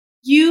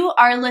You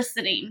are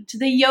listening to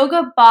the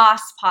Yoga Boss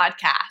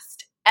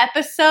Podcast,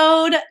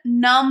 episode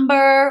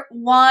number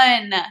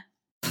 1.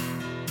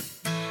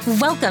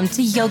 Welcome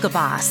to Yoga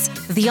Boss,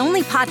 the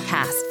only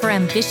podcast for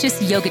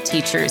ambitious yoga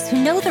teachers who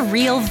know the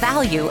real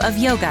value of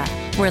yoga,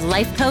 where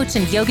life coach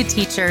and yoga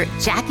teacher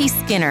Jackie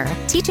Skinner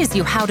teaches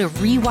you how to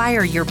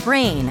rewire your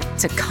brain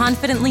to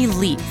confidently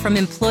leap from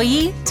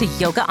employee to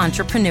yoga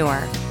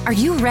entrepreneur. Are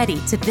you ready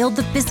to build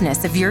the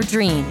business of your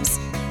dreams?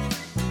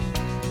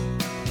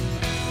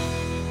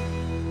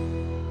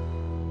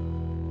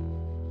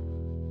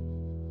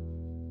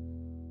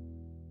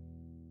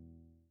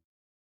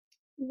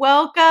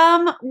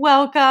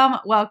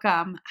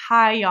 Welcome.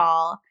 Hi,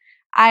 y'all.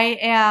 I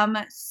am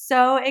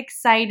so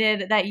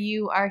excited that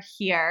you are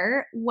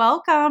here.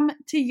 Welcome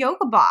to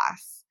Yoga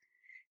Boss.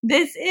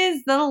 This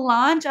is the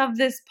launch of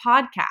this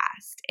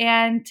podcast,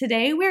 and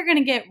today we're going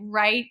to get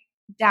right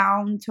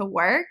down to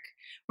work.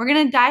 We're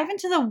going to dive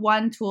into the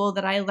one tool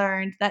that I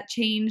learned that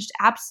changed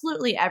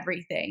absolutely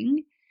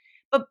everything.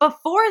 But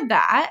before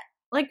that,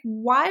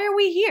 why are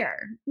we here?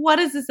 What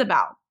is this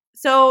about?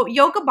 So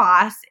Yoga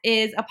Boss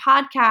is a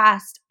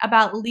podcast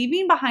about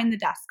leaving behind the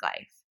desk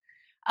life,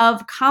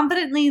 of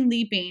confidently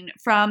leaping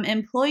from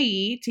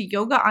employee to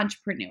yoga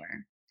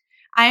entrepreneur.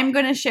 I am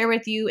going to share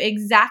with you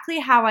exactly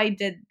how I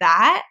did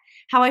that,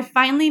 how I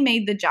finally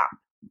made the jump,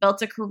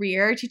 built a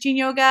career teaching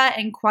yoga,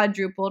 and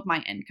quadrupled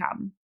my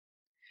income.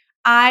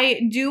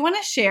 I do want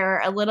to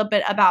share a little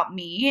bit about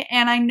me,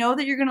 and I know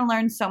that you're going to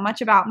learn so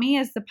much about me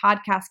as the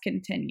podcast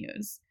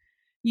continues.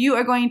 You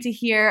are going to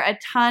hear a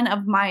ton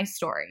of my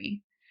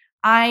story.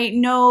 I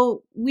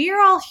know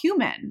we're all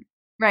human,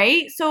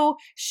 right? So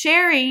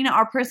sharing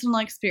our personal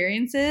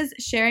experiences,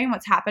 sharing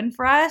what's happened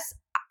for us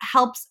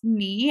helps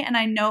me, and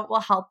I know it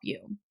will help you.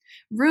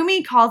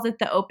 Rumi calls it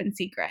the open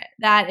secret,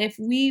 that if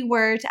we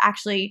were to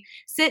actually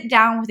sit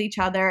down with each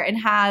other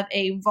and have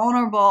a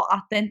vulnerable,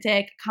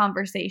 authentic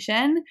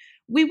conversation,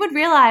 we would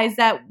realize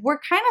that we're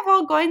kind of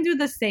all going through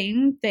the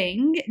same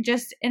thing,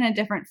 just in a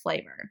different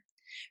flavor.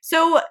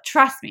 So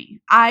trust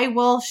me, I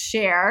will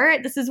share.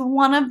 This is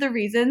one of the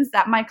reasons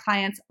that my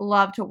clients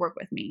love to work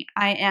with me.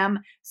 I am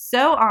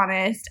so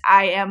honest,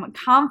 I am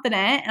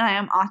confident, and I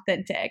am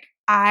authentic.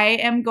 I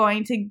am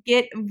going to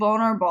get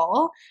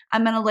vulnerable.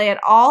 I'm going to lay it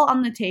all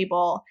on the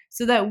table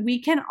so that we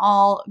can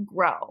all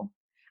grow.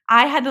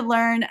 I had to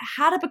learn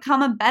how to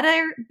become a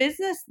better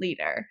business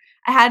leader.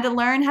 I had to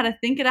learn how to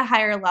think at a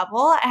higher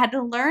level. I had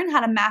to learn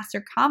how to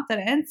master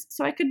confidence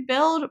so I could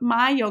build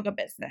my yoga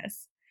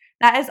business.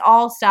 That is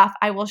all stuff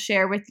I will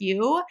share with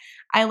you.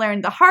 I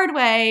learned the hard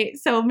way,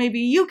 so maybe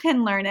you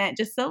can learn it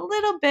just a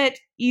little bit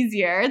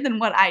easier than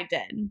what I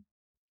did.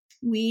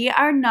 We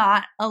are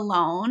not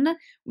alone.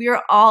 We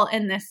are all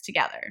in this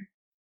together.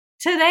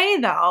 Today,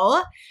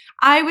 though,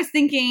 I was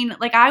thinking,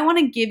 I want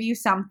to give you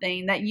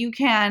something that you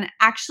can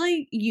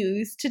actually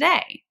use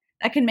today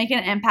that can make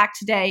an impact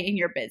today in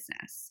your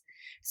business.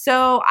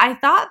 So I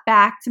thought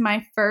back to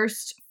my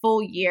first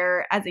full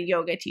year as a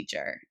yoga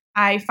teacher.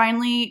 I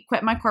finally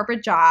quit my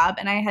corporate job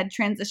and I had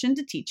transitioned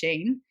to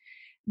teaching.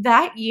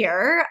 That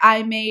year,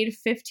 I made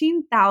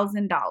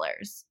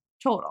 $15,000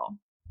 total.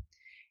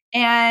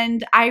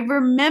 And I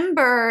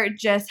remember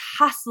just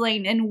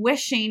hustling and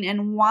wishing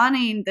and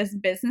wanting this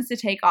business to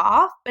take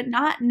off, but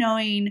not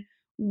knowing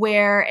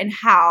where and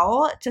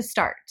how to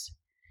start.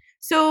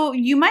 So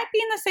you might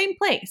be in the same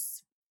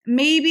place.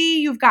 Maybe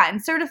you've gotten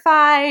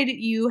certified,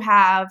 you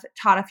have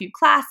taught a few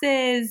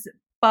classes,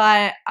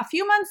 but a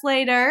few months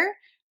later,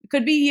 it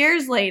could be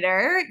years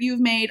later, you've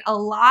made a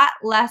lot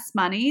less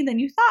money than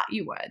you thought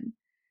you would.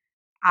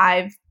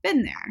 I've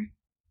been there.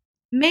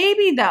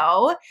 Maybe,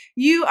 though,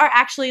 you are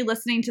actually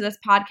listening to this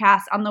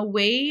podcast on the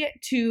way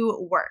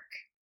to work,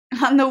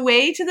 on the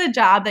way to the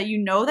job that you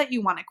know that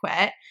you want to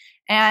quit,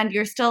 and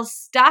you're still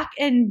stuck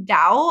in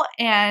doubt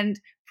and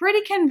pretty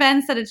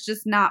convinced that it's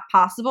just not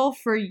possible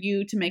for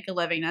you to make a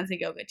living as a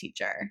yoga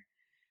teacher.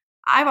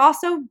 I've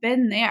also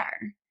been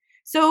there.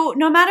 So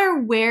no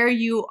matter where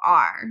you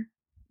are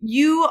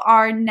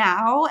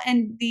now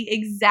in the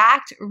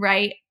exact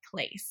right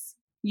place.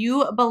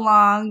 You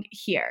belong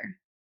here.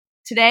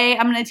 Today,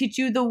 I'm going to teach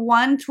you the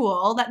one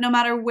tool that no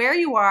matter where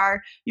you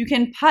are, you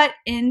can put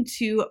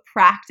into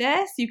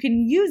practice. You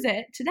can use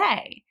it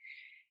today.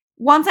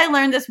 Once I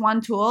learned this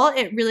one tool,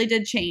 it really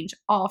did change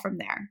all from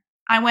there.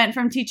 I went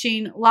from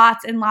teaching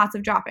lots and lots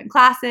of drop-in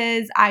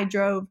classes. I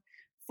drove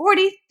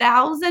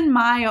 40,000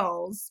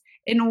 miles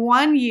in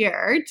 1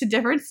 year to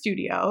different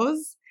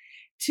studios,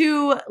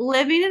 to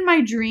living in my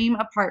dream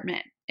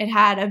apartment. It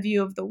had a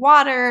view of the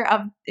water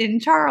in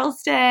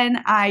Charleston.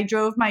 I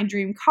drove my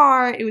dream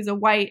car. It was a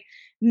white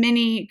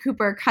Mini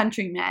Cooper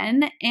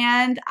Countryman,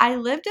 and I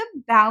lived a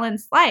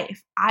balanced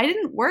life. I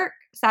didn't work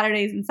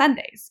Saturdays and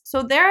Sundays.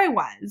 So there I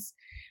was,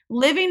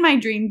 living my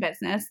dream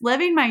business,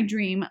 living my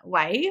dream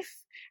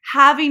life,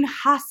 having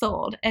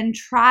hustled and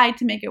tried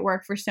to make it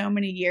work for so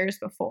many years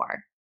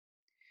before.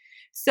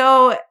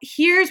 So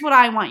here's what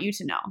I want you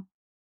to know.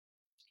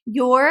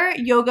 Your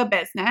yoga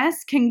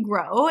business can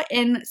grow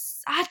in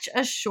such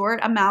a short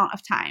amount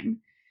of time.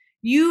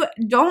 You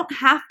don't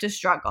have to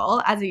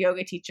struggle as a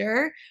yoga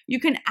teacher. You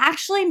can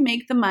actually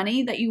make the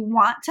money that you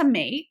want to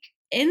make,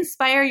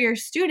 inspire your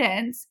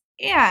students,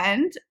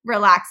 and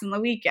relax on the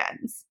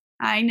weekends.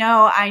 I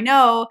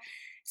know.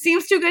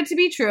 Seems too good to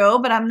be true,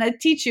 but I'm going to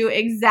teach you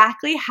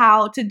exactly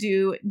how to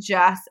do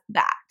just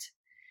that.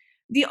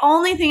 The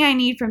only thing I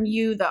need from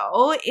you,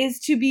 though, is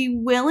to be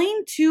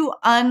willing to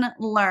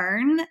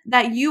unlearn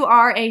that you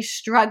are a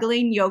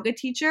struggling yoga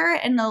teacher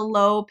in a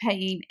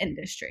low-paying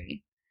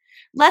industry.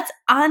 Let's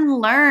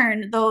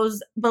unlearn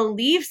those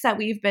beliefs that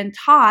we've been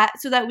taught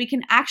so that we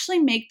can actually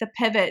make the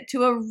pivot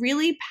to a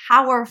really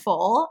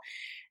powerful,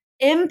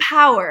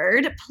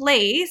 empowered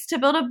place to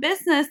build a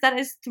business that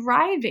is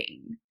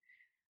thriving.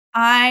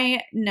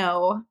 I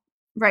know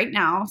right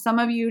now some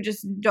of you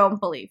just don't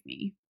believe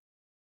me.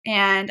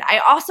 And I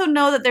also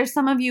know that there's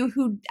some of you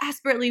who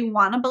desperately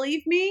want to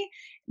believe me,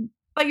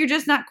 but you're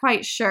just not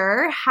quite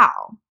sure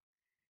how.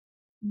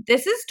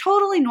 This is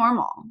totally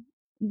normal.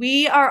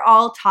 We are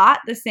all taught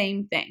the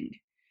same thing,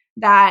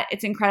 that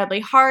it's incredibly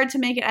hard to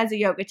make it as a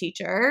yoga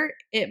teacher.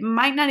 It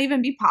might not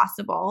even be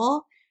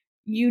possible.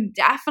 You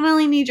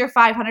definitely need your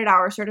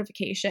 500-hour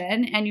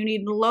certification, and you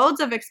need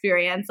loads of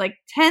experience, like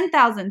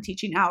 10,000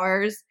 teaching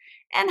hours.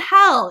 And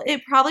hell,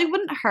 it probably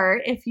wouldn't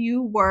hurt if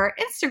you were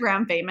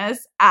Instagram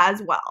famous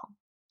as well,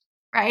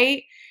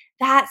 right?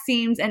 That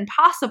seems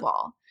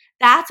impossible.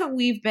 That's what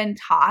we've been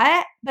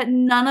taught, but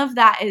none of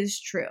that is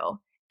true.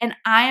 And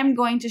I am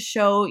going to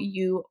show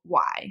you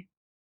why.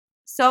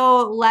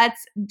 So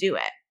let's do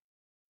it.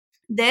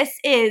 This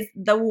is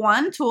the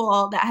one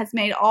tool that has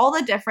made all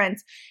the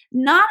difference,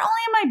 not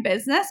only in my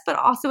business, but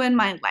also in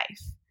my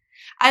life.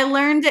 I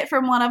learned it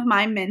from one of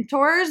my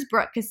mentors,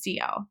 Brooke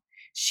Castillo.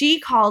 She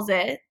calls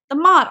it the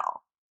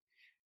model.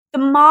 The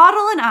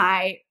model and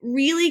I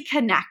really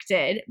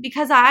connected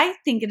because I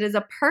think it is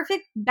a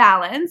perfect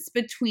balance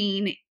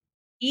between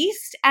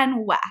East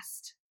and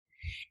West.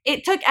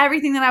 It took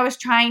everything that I was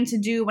trying to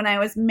do when I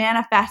was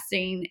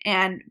manifesting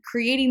and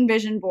creating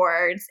vision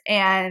boards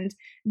and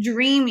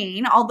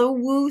dreaming, all the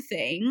woo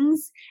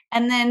things,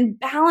 and then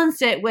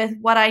balanced it with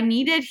what I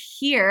needed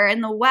here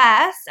in the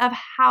West of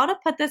how to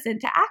put this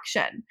into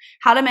action,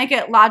 how to make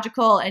it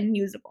logical and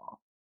usable.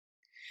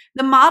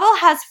 The model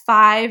has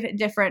 5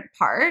 different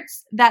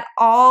parts that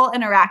all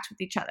interact with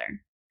each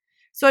other.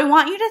 So I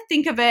want you to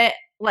think of it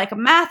like a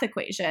math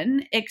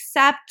equation,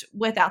 except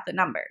without the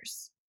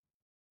numbers.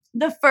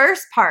 The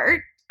first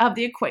part of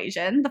the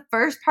equation, the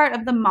first part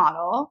of the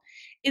model,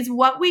 is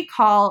what we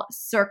call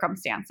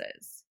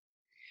circumstances.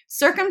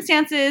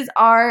 Circumstances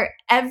are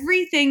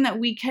everything that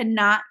we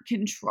cannot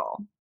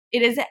control.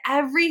 It is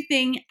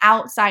everything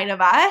outside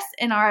of us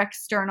in our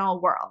external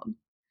world.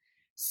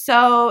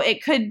 So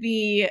it could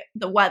be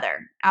the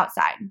weather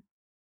outside.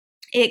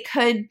 It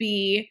could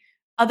be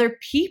other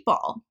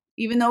people.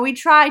 Even though we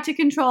try to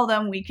control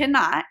them, we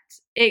cannot.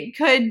 It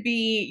could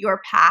be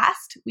your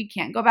past. We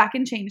can't go back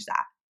and change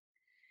that.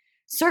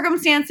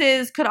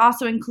 Circumstances could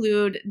also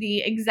include the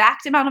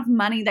exact amount of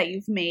money that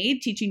you've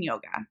made teaching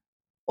yoga,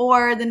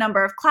 or the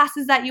number of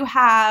classes that you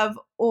have,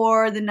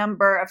 or the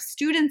number of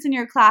students in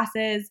your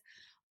classes.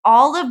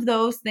 All of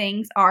those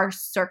things are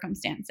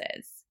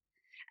circumstances.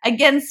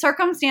 Again,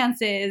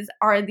 circumstances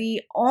are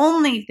the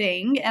only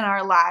thing in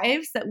our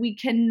lives that we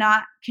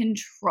cannot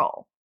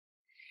control.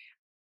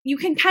 You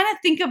can kind of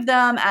think of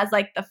them as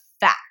like the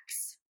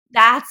facts.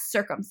 That's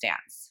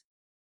circumstance.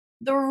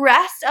 The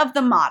rest of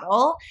the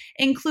model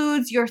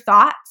includes your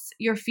thoughts,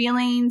 your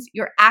feelings,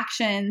 your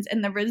actions,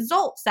 and the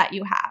results that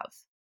you have.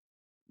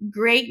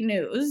 Great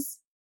news.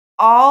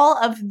 All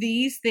of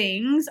these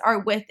things are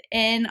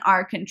within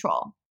our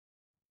control.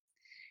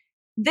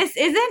 This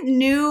isn't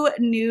new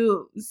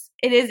news.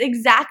 It is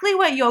exactly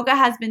what yoga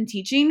has been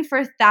teaching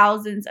for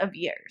thousands of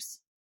years,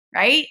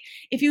 right?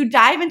 If you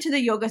dive into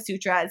the Yoga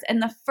Sutras,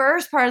 and the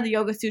first part of the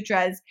Yoga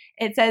Sutras,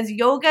 it says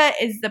yoga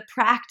is the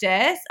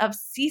practice of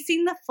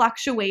ceasing the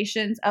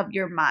fluctuations of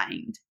your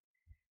mind,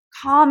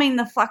 calming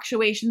the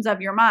fluctuations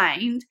of your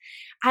mind.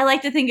 I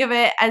like to think of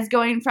it as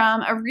going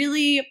from a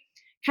really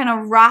kind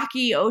of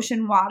rocky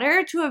ocean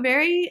water to a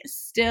very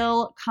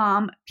still,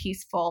 calm,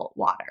 peaceful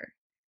water.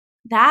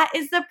 That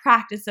is the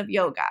practice of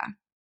yoga.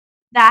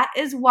 That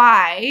is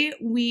why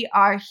we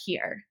are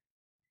here.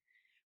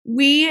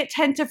 We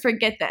tend to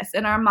forget this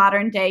in our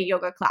modern day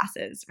yoga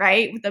classes,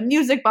 right? With the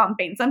music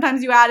bumping.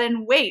 Sometimes you add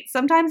in weights.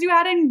 Sometimes you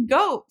add in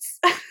goats.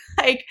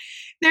 Like,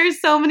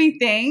 there's so many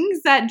things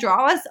that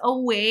draw us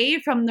away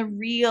from the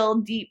real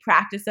deep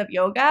practice of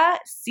yoga,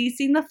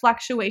 ceasing the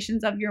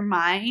fluctuations of your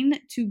mind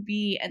to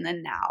be in the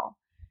now.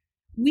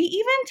 We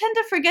even tend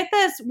to forget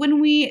this when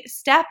we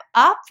step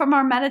up from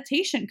our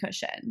meditation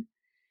cushion.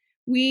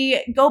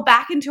 We go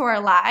back into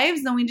our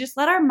lives and we just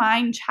let our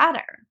mind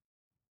chatter.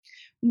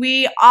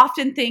 We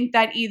often think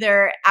that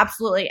either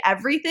absolutely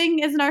everything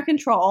is in our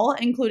control,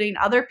 including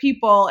other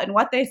people and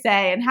what they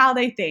say and how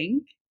they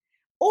think,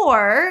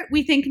 or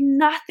we think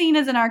nothing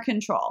is in our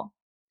control.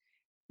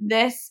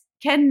 This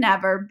can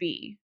never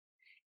be.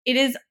 It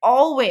is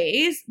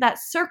always that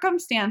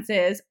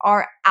circumstances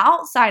are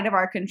outside of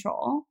our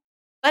control,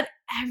 but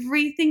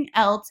everything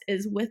else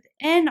is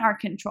within our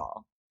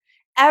control.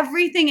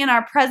 Everything in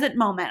our present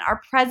moment,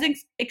 our present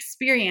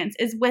experience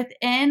is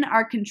within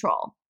our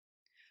control.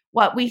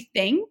 What we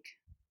think,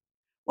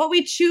 what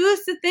we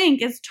choose to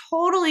think is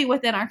totally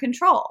within our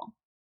control.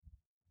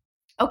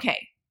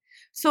 Okay,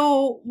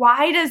 so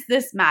why does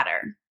this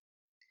matter?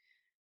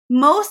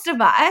 Most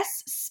of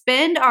us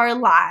spend our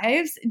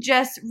lives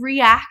just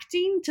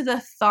reacting to the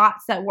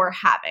thoughts that we're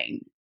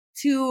having,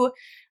 to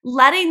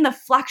letting the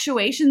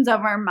fluctuations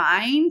of our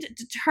mind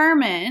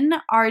determine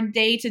our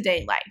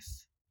day-to-day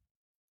life.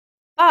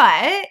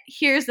 But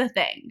here's the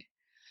thing.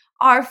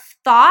 Our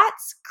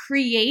thoughts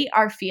create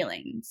our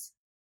feelings.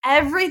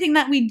 Everything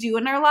that we do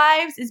in our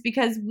lives is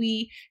because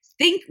we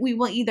think we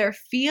will either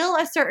feel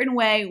a certain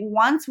way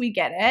once we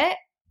get it,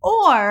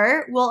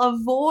 or we'll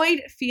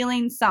avoid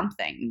feeling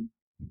something.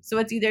 So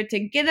it's either to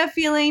get a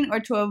feeling or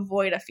to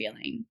avoid a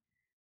feeling.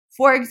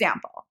 For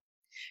example,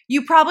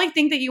 you probably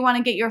think that you want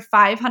to get your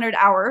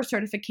 500-hour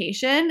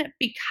certification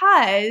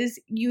because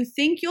you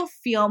think you'll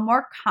feel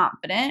more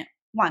confident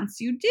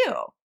once you do.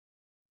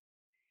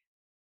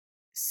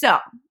 So,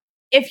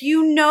 if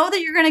you know that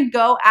you're going to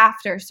go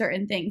after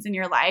certain things in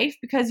your life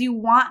because you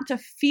want to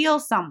feel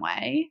some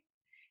way,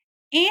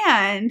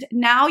 and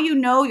now you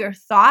know your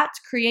thoughts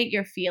create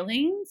your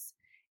feelings,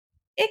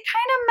 it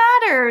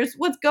kind of matters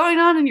what's going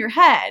on in your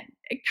head.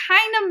 It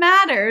kind of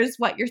matters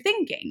what you're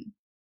thinking.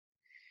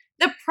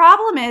 The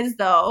problem is,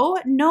 though,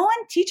 no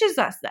one teaches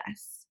us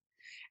this.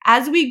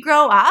 As we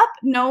grow up,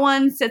 no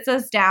one sits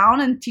us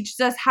down and teaches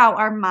us how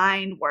our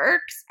mind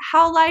works,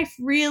 how life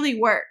really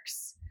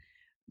works.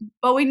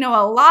 But we know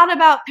a lot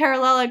about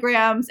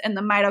parallelograms and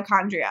the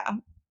mitochondria.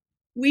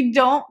 We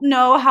don't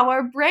know how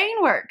our brain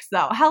works,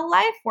 though, how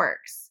life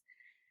works.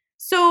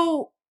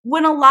 So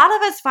when a lot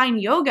of us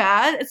find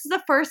yoga, this is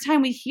the first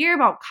time we hear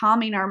about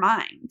calming our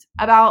mind,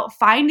 about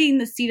finding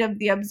the seat of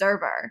the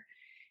observer.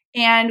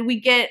 And we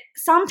get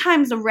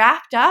sometimes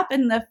wrapped up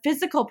in the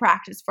physical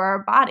practice for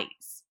our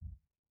bodies.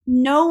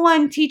 No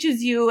one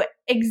teaches you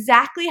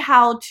exactly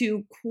how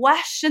to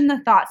question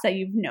the thoughts that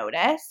you've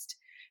noticed,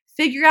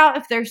 figure out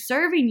if they're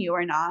serving you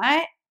or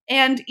not,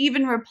 and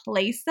even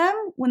replace them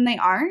when they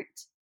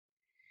aren't.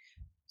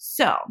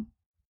 So,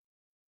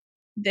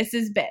 this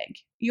is big.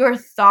 Your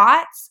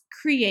thoughts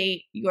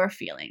create your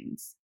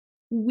feelings.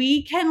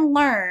 We can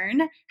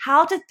learn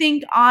how to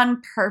think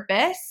on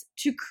purpose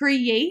to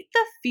create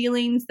the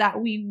feelings that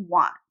we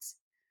want.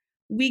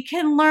 We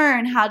can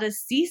learn how to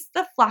cease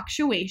the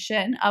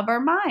fluctuation of our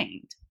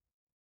mind.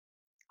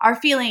 Our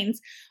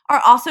feelings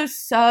are also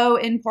so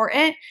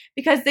important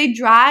because they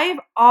drive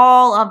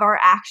all of our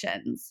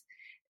actions.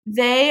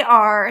 They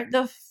are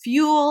the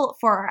fuel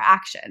for our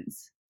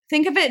actions.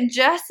 Think of it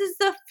just as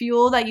the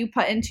fuel that you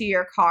put into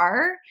your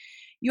car.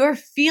 Your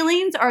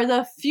feelings are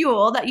the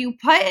fuel that you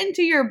put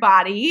into your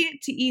body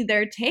to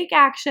either take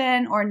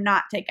action or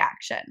not take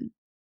action.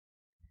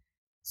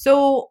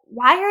 So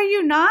why are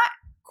you not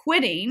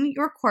quitting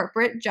your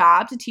corporate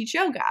job to teach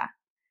yoga?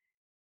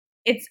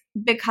 It's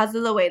because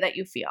of the way that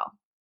you feel.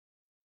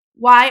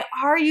 Why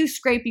are you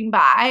scraping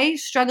by,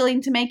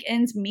 struggling to make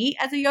ends meet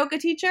as a yoga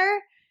teacher?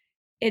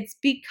 It's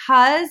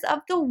because of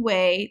the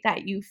way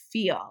that you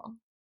feel.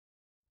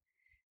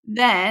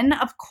 Then,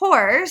 of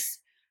course,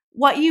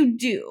 what you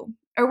do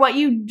or what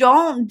you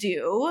don't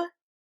do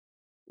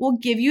will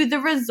give you the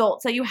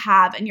results that you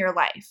have in your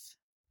life.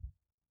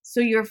 So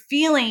your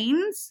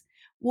feelings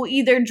will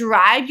either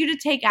drive you to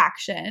take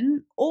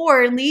action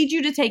or lead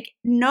you to take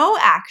no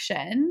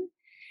action,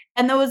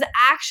 and those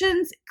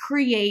actions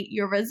create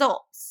your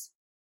results.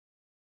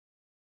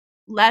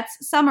 Let's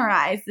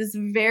summarize this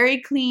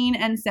very clean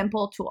and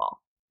simple tool.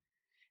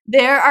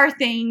 There are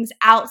things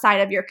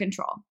outside of your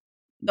control.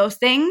 Those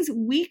things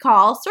we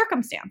call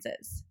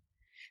circumstances.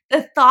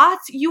 The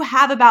thoughts you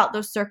have about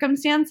those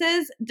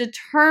circumstances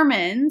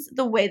determines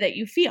the way that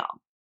you feel.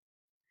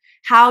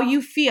 How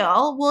you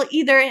feel will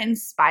either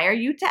inspire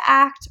you to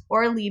act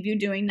or leave you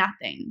doing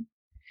nothing.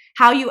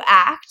 How you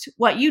act,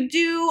 what you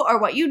do,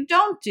 or what you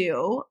don't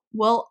do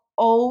will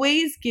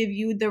always give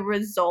you the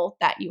result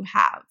that you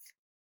have.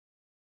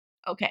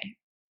 Okay,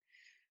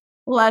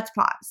 let's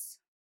pause.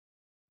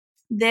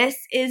 This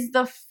is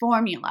the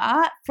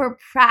formula for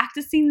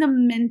practicing the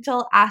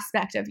mental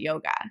aspect of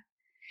yoga.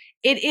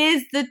 It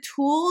is the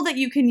tool that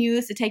you can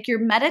use to take your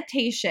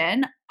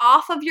meditation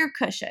off of your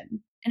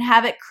cushion and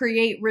have it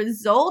create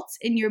results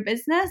in your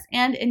business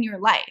and in your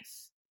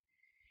life.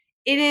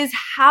 It is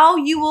how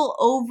you will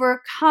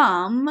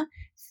overcome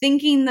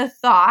thinking the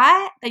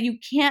thought that you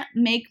can't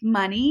make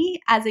money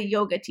as a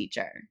yoga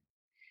teacher.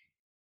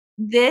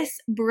 This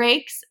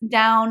breaks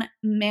down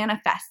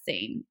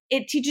manifesting.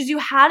 It teaches you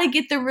how to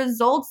get the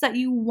results that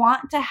you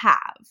want to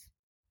have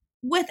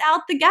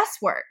without the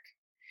guesswork.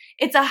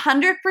 It's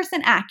 100%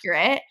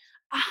 accurate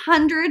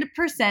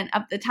 100%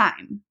 of the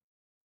time.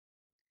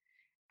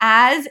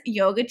 As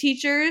yoga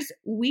teachers,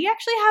 we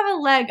actually have a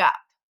leg up.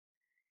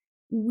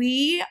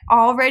 We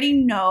already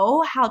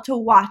know how to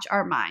watch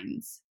our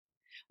minds.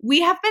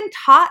 We have been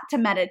taught to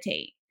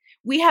meditate.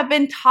 We have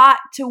been taught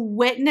to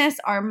witness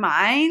our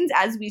minds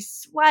as we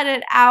sweat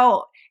it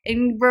out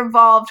in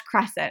revolved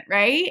crescent,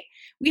 right?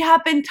 We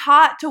have been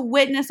taught to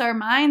witness our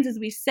minds as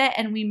we sit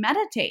and we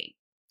meditate.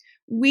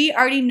 We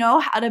already know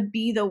how to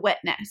be the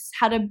witness,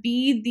 how to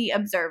be the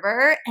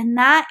observer, and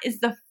that is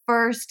the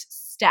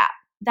first step.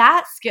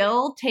 That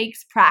skill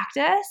takes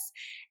practice,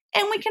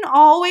 and we can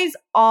always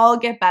all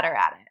get better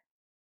at it.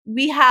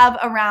 We have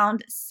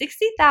around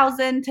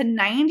 60,000 to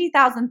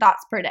 90,000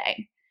 thoughts per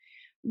day.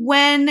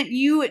 When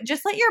you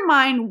just let your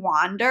mind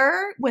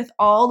wander with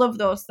all of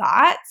those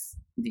thoughts,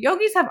 the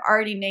yogis have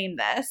already named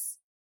this,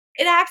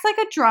 it acts like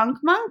a drunk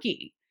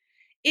monkey.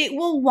 It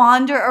will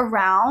wander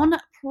around,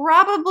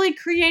 probably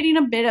creating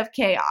a bit of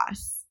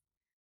chaos.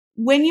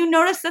 When you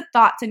notice the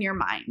thoughts in your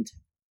mind,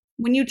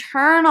 when you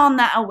turn on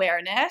that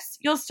awareness,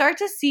 you'll start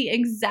to see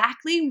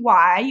exactly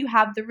why you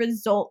have the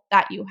result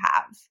that you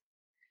have.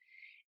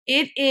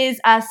 It is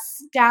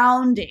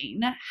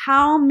astounding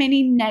how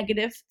many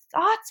negative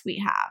thoughts we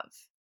have.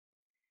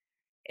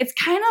 It's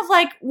kind of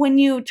like when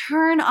you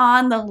turn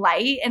on the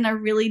light in a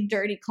really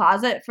dirty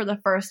closet for the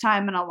first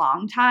time in a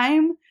long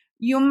time,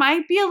 you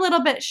might be a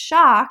little bit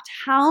shocked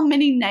how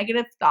many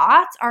negative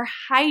thoughts are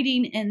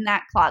hiding in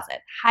that closet,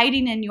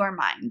 hiding in your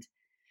mind.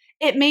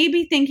 It may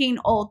be thinking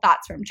old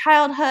thoughts from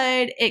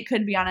childhood. It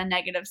could be on a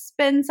negative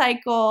spin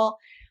cycle.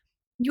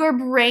 Your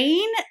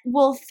brain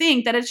will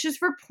think that it's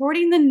just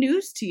reporting the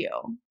news to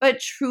you,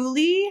 but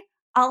truly,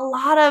 a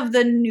lot of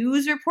the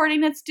news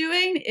reporting it's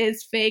doing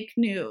is fake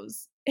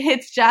news.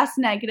 It's just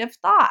negative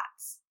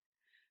thoughts.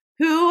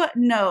 Who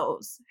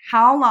knows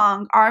how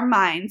long our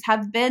minds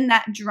have been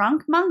that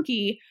drunk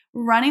monkey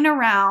running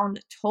around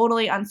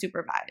totally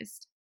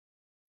unsupervised?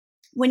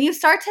 When you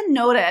start to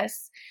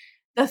notice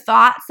the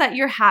thoughts that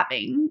you're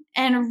having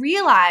and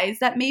realize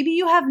that maybe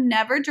you have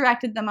never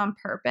directed them on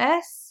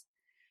purpose,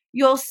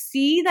 you'll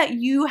see that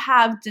you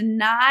have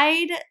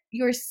denied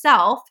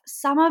yourself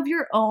some of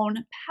your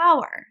own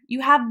power.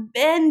 You have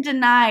been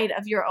denied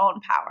of your own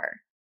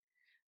power.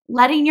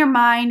 Letting your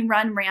mind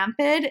run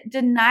rampant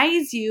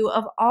denies you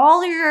of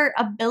all your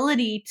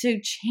ability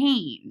to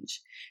change,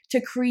 to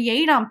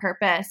create on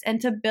purpose, and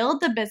to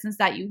build the business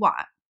that you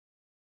want.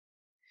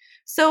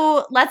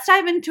 So let's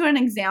dive into an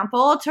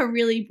example to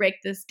really break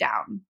this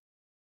down.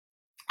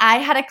 I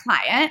had a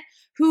client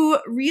who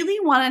really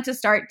wanted to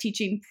start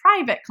teaching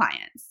private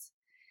clients.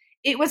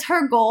 It was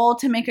her goal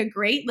to make a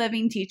great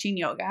living teaching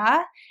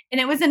yoga, and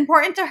it was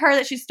important to her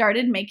that she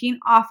started making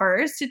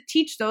offers to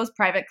teach those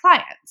private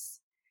clients.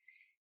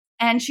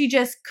 And she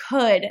just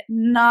could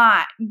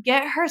not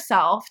get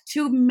herself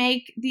to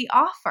make the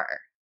offer.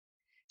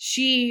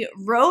 She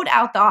wrote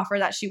out the offer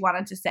that she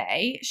wanted to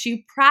say.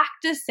 She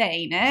practiced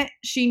saying it.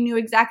 She knew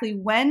exactly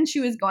when she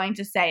was going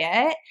to say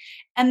it.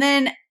 And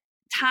then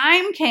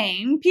time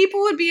came,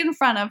 people would be in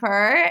front of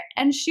her,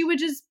 and she would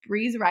just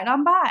breeze right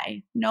on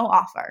by. No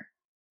offer.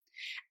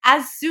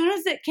 As soon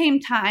as it came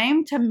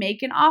time to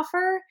make an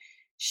offer,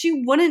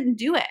 she wouldn't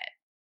do it.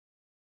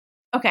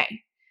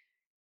 Okay.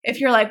 If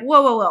you're like,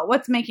 whoa,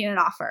 what's making an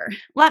offer?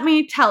 Let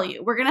me tell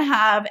you, we're going to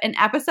have an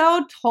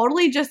episode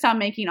totally just on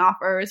making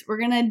offers. We're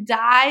going to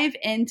dive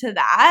into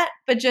that,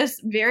 but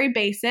just very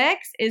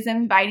basics is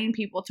inviting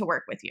people to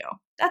work with you.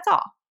 That's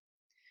all.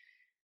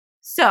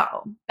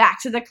 So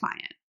back to the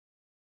client.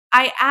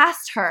 I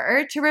asked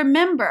her to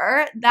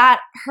remember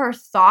that her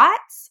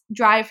thoughts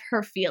drive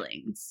her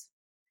feelings,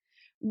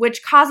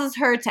 which causes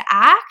her to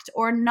act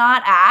or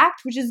not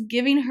act, which is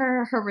giving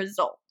her her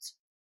result.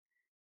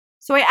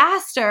 So I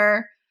asked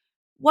her,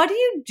 what do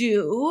you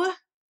do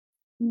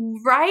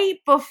right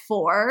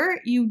before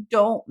you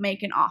don't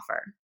make an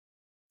offer?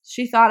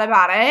 She thought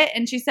about it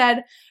and she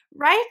said,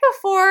 right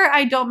before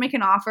I don't make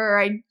an offer,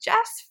 I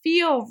just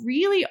feel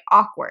really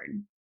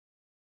awkward.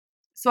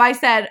 So I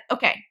said,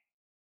 okay,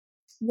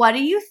 what are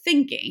you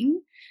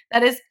thinking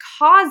that is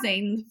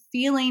causing the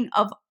feeling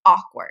of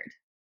awkward?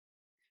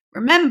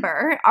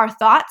 Remember, our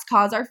thoughts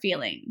cause our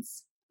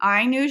feelings.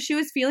 I knew she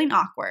was feeling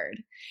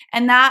awkward,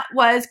 and that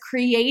was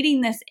creating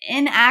this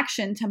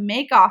inaction to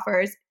make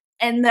offers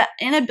and the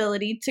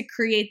inability to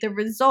create the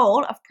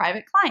result of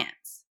private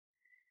clients.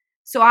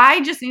 So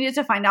I just needed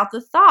to find out the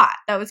thought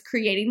that was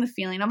creating the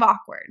feeling of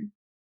awkward.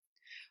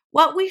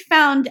 What we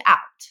found out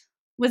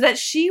was that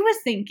she was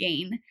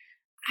thinking,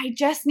 I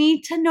just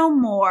need to know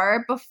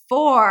more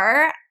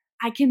before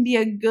I can be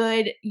a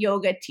good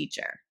yoga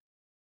teacher.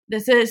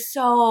 This is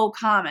so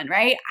common,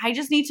 right? I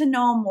just need to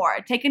know more,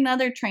 take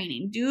another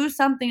training, do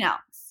something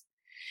else.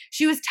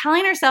 She was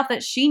telling herself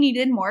that she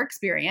needed more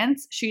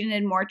experience, she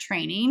needed more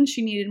training,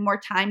 she needed more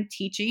time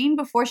teaching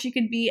before she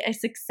could be a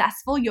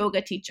successful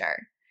yoga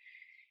teacher.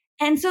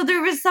 And so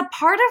there was a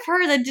part of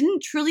her that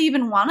didn't truly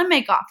even want to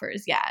make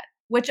offers yet,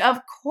 which of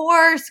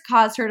course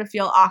caused her to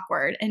feel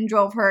awkward and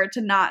drove her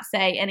to not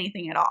say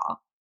anything at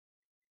all.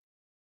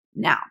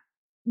 Now,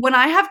 when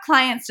I have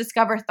clients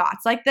discover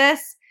thoughts like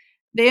this,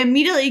 they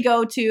immediately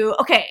go to,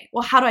 okay,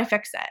 well, how do I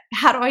fix it?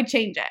 How do I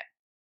change it?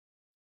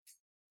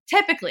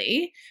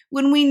 Typically,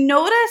 when we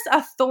notice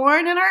a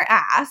thorn in our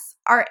ass,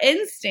 our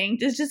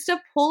instinct is just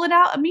to pull it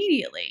out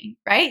immediately,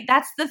 right?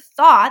 That's the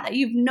thought that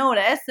you've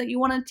noticed that you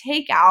want to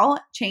take out,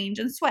 change,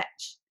 and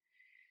switch.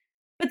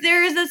 But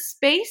there is a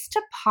space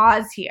to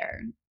pause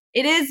here.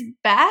 It is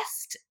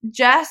best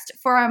just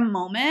for a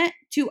moment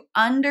to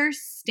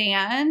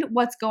understand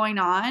what's going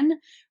on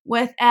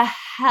with a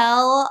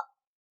hell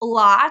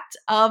lot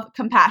of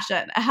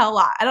compassion. A hell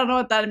lot. I don't know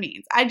what that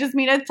means. I just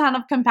mean a ton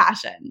of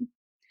compassion.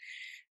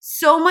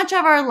 So much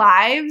of our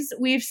lives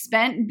we've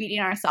spent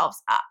beating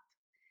ourselves up.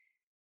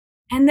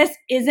 And this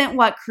isn't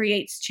what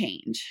creates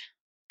change.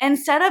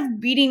 Instead of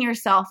beating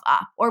yourself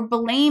up or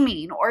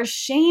blaming or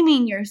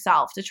shaming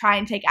yourself to try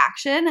and take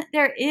action,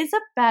 there is a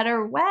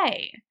better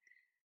way.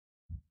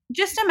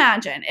 Just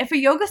imagine if a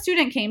yoga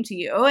student came to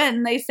you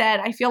and they said,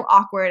 I feel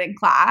awkward in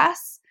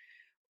class.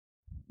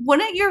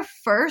 Wouldn't your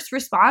first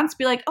response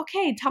be like,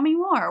 okay, tell me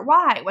more.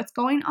 Why? What's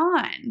going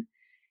on?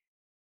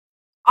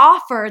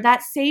 Offer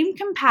that same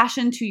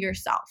compassion to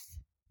yourself.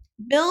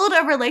 Build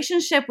a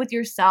relationship with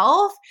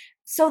yourself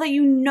so that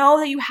you know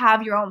that you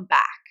have your own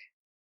back.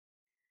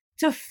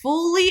 To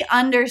fully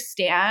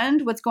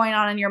understand what's going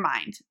on in your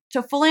mind,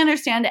 to fully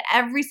understand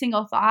every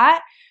single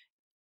thought,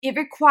 it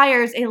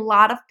requires a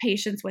lot of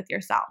patience with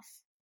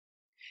yourself.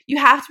 You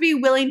have to be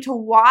willing to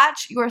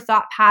watch your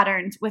thought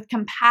patterns with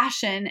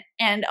compassion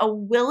and a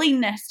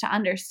willingness to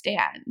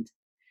understand.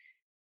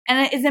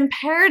 And it is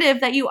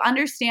imperative that you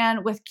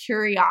understand with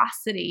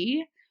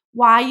curiosity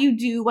why you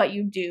do what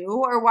you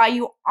do or why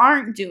you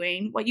aren't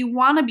doing what you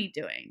want to be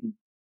doing.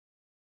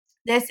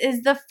 This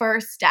is the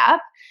first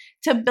step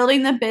to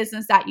building the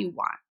business that you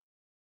want.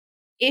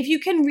 If you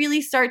can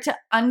really start to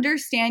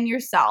understand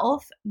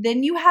yourself,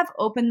 then you have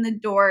opened the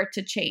door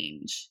to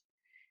change.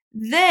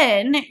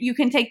 Then you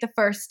can take the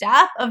first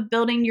step of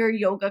building your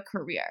yoga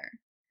career.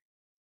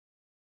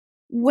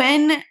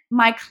 When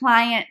my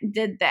client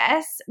did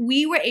this,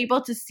 we were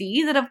able to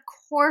see that, of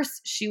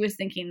course, she was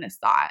thinking this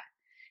thought.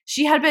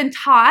 She had been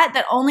taught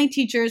that only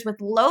teachers with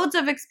loads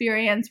of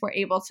experience were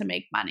able to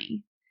make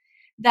money.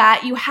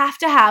 That you have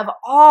to have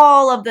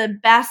all of the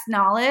best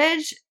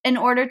knowledge in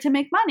order to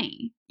make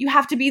money. You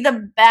have to be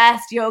the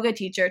best yoga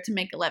teacher to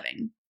make a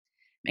living.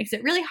 Makes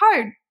it really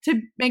hard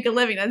to make a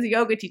living as a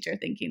yoga teacher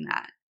thinking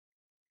that.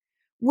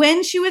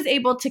 When she was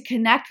able to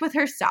connect with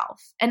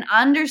herself and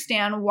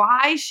understand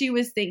why she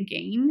was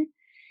thinking,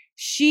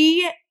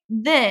 she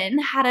then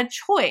had a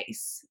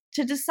choice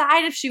to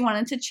decide if she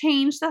wanted to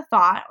change the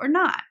thought or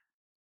not.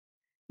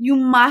 You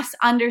must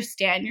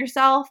understand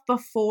yourself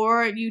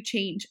before you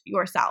change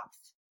yourself.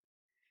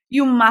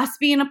 You must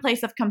be in a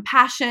place of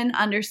compassion,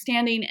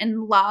 understanding,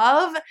 and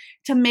love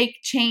to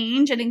make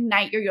change and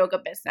ignite your yoga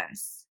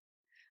business.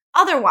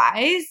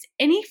 Otherwise,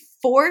 any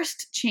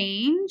forced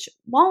change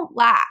won't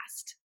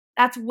last.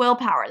 That's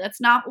willpower.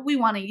 That's not what we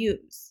want to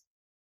use.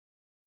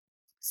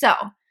 So,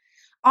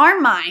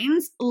 our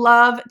minds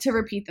love to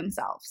repeat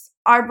themselves.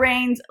 Our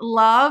brains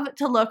love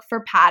to look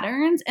for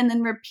patterns and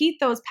then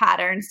repeat those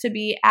patterns to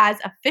be as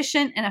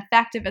efficient and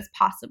effective as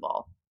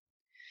possible.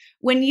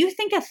 When you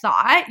think a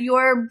thought,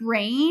 your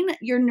brain,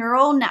 your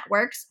neural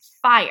networks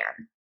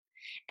fire.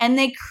 And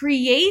they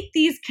create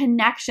these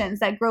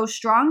connections that grow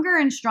stronger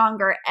and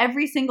stronger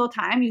every single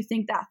time you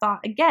think that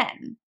thought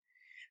again.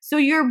 So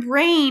your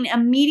brain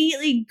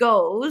immediately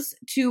goes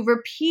to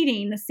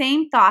repeating the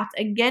same thoughts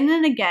again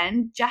and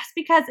again just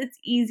because it's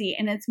easy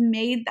and it's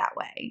made that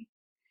way.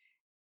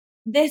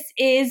 This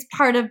is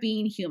part of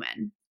being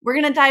human. We're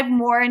going to dive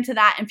more into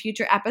that in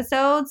future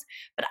episodes,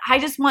 but I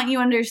just want you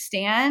to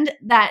understand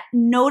that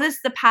notice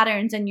the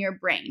patterns in your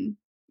brain.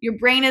 Your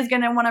brain is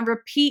going to want to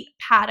repeat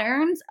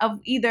patterns of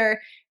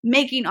either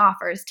making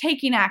offers,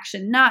 taking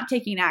action, not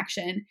taking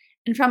action.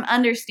 And from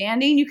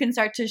understanding, you can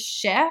start to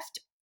shift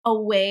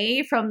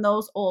away from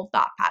those old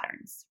thought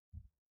patterns.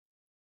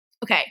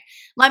 Okay,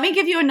 let me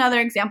give you another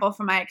example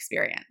from my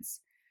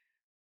experience.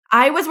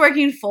 I was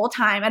working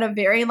full-time at a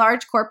very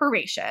large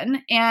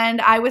corporation,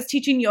 and I was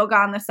teaching yoga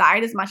on the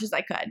side as much as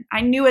I could. I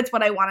knew it's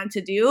what I wanted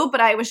to do,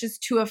 but I was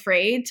just too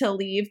afraid to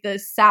leave the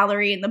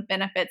salary and the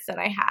benefits that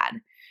I had.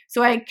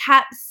 So I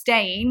kept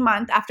staying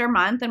month after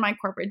month in my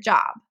corporate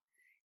job.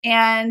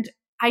 And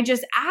I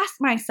just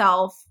asked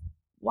myself,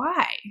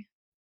 why?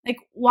 Like,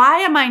 why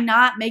am I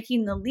not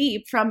making the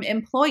leap from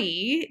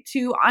employee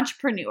to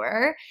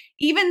entrepreneur,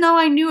 even though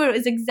I knew it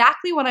was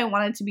exactly what I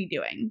wanted to be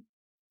doing?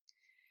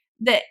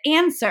 The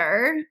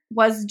answer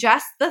was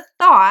just the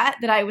thought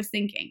that I was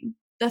thinking.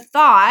 The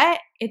thought,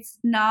 it's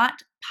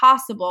not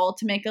possible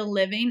to make a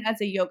living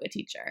as a yoga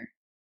teacher.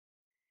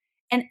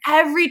 And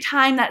every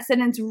time that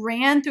sentence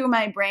ran through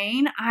my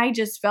brain, I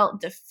just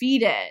felt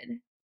defeated.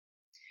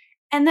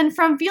 And then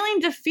from feeling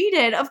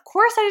defeated, of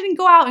course, I didn't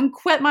go out and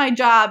quit my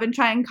job and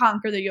try and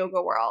conquer the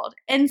yoga world.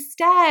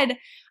 Instead,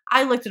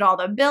 I looked at all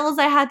the bills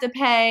I had to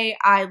pay.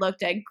 I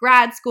looked at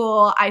grad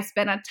school. I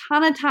spent a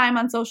ton of time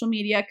on social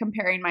media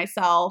comparing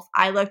myself.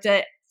 I looked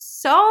at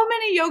so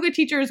many yoga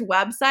teachers'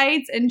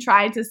 websites and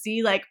tried to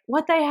see like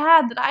what they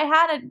had that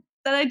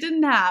I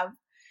didn't have.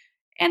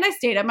 And I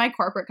stayed at my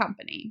corporate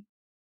company.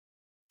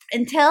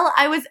 Until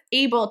I was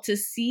able to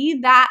see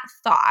that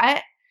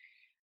thought,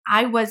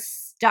 I was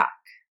stuck.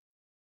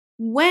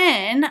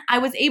 When I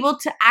was able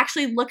to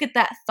actually look at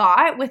that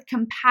thought with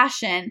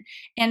compassion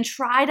and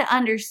try to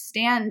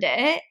understand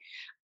it,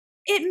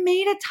 it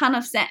made a ton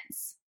of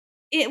sense.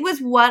 It was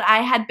what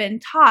I had been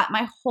taught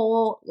my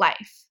whole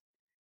life.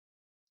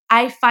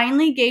 I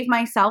finally gave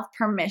myself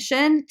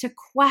permission to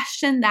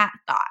question that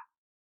thought.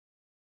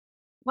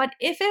 What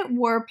if it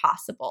were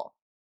possible?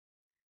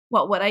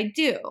 What would I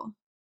do?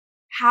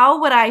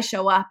 How would I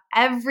show up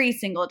every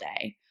single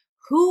day?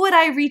 Who would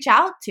I reach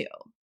out to?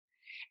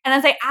 And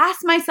as I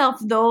asked myself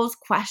those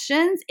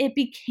questions, it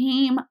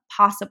became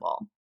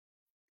possible.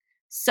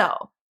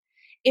 So,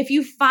 if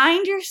you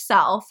find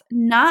yourself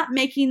not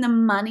making the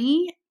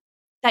money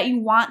that you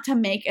want to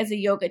make as a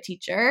yoga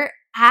teacher,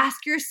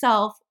 ask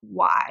yourself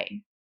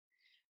why.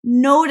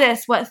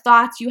 Notice what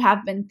thoughts you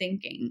have been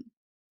thinking.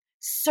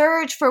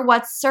 Search for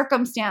what's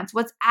circumstance,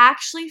 what's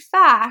actually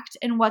fact,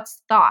 and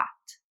what's thought.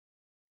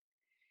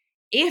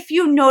 If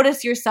you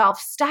notice yourself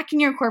stuck in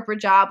your corporate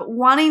job,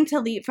 wanting to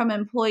leap from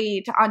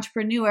employee to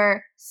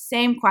entrepreneur,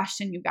 same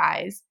question, you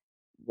guys.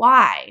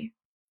 Why?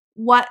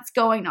 What's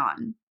going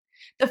on?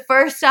 The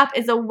first step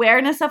is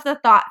awareness of the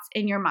thoughts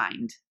in your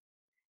mind.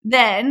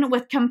 Then,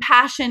 with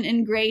compassion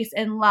and grace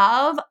and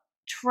love,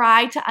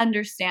 try to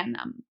understand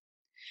them.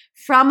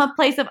 From a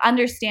place of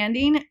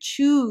understanding,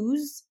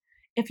 choose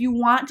if you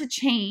want to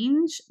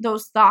change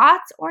those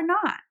thoughts or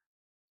not.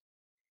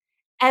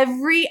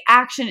 Every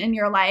action in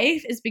your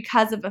life is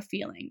because of a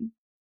feeling,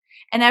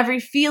 and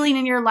every feeling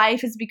in your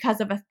life is because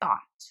of a thought.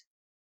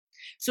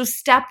 So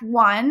step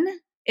one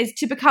is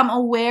to become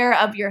aware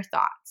of your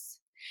thoughts,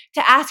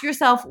 to ask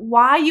yourself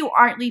why you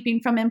aren't leaping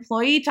from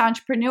employee to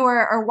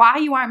entrepreneur or why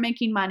you aren't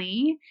making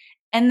money.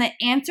 And the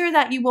answer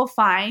that you will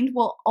find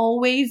will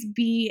always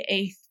be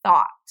a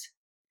thought.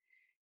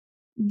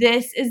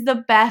 This is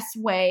the best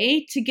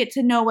way to get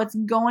to know what's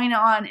going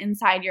on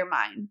inside your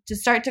mind, to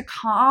start to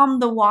calm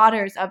the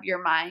waters of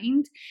your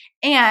mind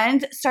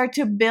and start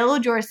to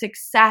build your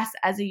success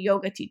as a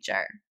yoga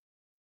teacher.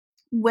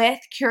 With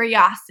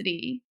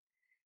curiosity,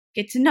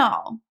 get to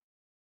know,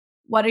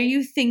 what are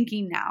you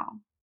thinking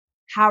now?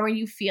 How are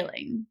you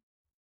feeling?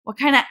 What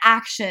kind of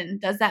action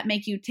does that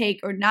make you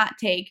take or not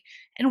take?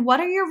 And what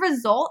are your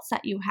results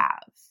that you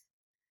have?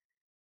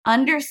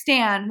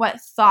 Understand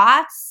what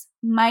thoughts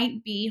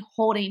might be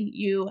holding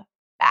you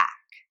back.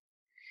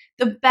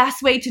 The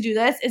best way to do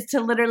this is to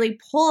literally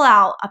pull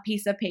out a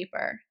piece of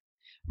paper,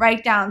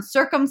 write down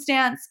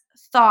circumstance,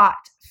 thought,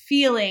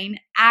 feeling,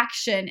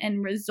 action,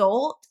 and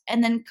result,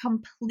 and then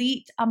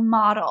complete a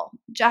model,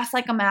 just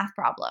like a math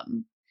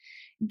problem.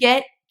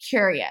 Get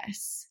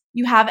curious.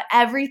 You have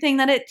everything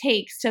that it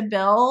takes to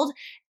build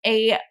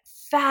a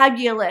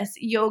fabulous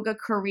yoga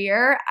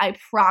career, I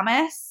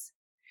promise.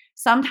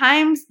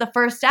 Sometimes the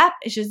first step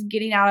is just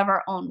getting out of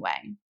our own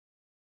way.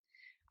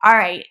 All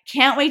right,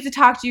 can't wait to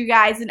talk to you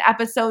guys in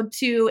episode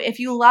 2. If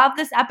you love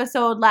this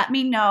episode, let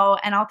me know,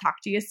 and I'll talk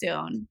to you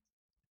soon.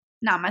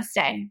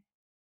 Namaste.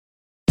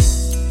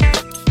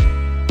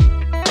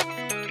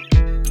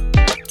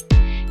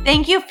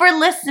 Thank you for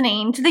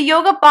listening to the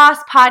Yoga Boss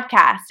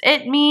podcast.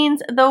 It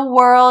means the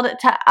world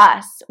to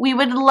us. We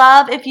would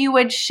love if you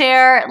would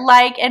share,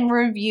 like, and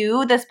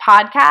review this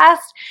podcast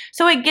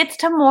so it gets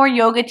to more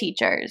yoga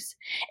teachers.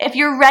 If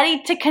you're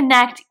ready to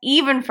connect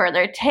even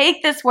further,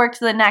 take this work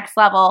to the next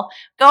level,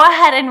 go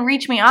ahead and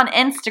reach me on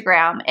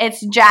Instagram.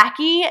 It's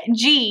Jackie,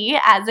 G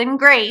as in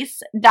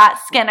Grace,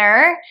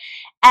 .Skinner,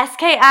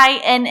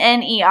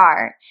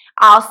 SKINNER.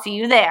 I'll see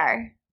you there.